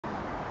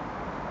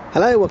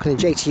Hello, welcome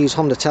to JTU's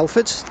Honda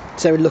Telford.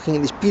 Today we're looking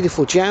at this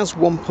beautiful Jazz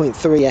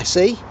 1.3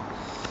 SE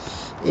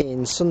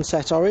in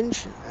sunset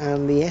orange,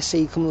 and the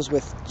SE comes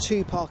with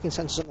two parking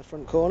sensors on the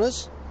front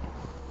corners,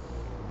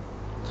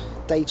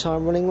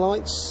 daytime running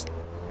lights,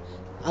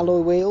 alloy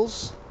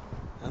wheels,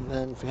 and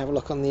then if we have a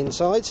look on the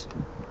inside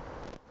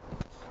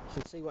you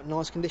can see what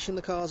nice condition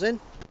the car's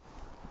in.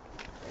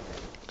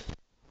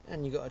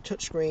 And you've got a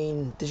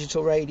touchscreen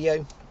digital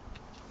radio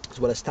as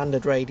well as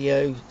standard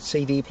radio,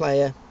 CD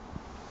player.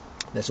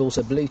 There's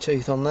also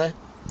Bluetooth on there.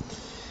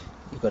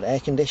 You've got air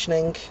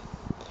conditioning,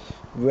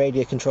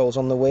 radio controls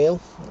on the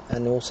wheel,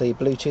 and also your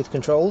Bluetooth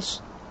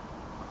controls.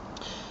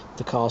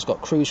 The car's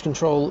got cruise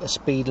control, a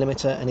speed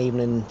limiter, and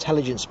even an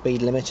intelligent speed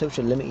limiter, which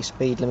will limit your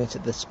speed limit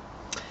at the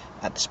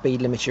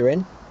speed limit you're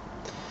in.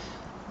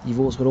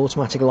 You've also got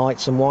automatic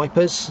lights and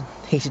wipers,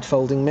 heated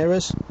folding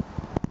mirrors.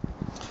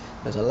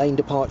 There's a lane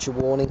departure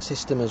warning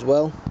system as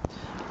well,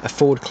 a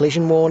forward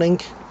collision warning,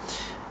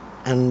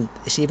 and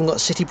it's even got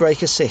city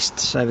brake assist.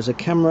 So there's a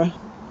camera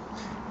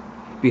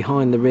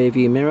behind the rear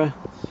view mirror,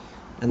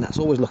 and that's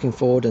always looking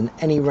forward, and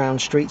any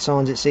round street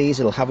signs it sees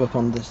it'll have up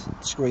on the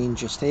screen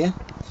just here.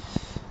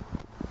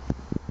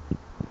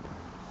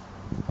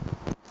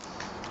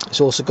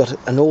 It's also got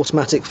an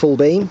automatic full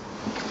beam,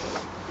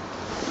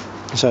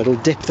 so it'll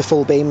dip the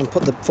full beam and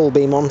put the full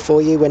beam on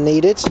for you when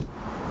needed,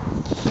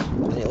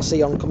 and it'll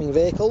see oncoming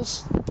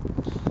vehicles.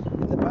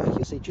 In the back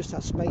you'll see just how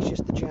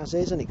spacious the Jazz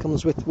is, and it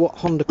comes with what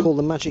Honda call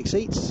the magic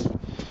seats,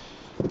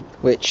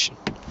 which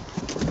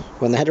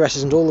when the headrest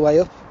isn't all the way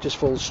up just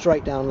falls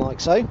straight down like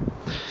so.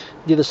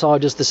 The other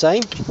side does the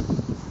same,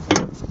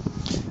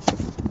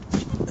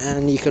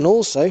 and you can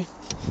also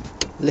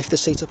lift the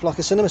seat up like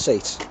a cinema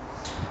seat.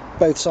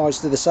 Both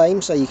sides do the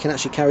same, so you can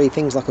actually carry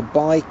things like a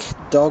bike,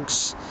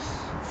 dogs,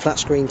 flat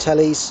screen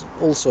tellies,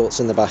 all sorts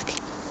in the back.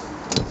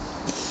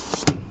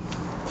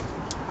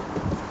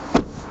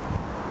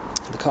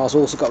 The car's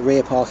also got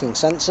rear parking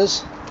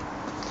sensors,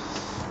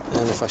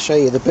 and if I show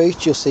you the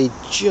boot you'll see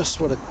just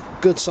what a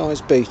good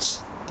sized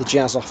boot the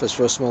Jazz offers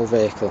for a small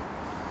vehicle.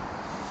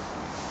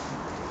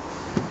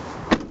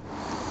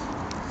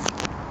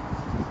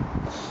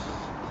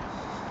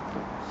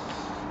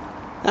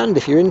 And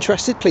if you're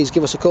interested, please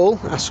give us a call,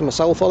 ask for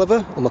myself,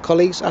 Oliver, or my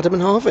colleagues Adam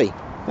and Harvey.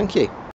 Thank you.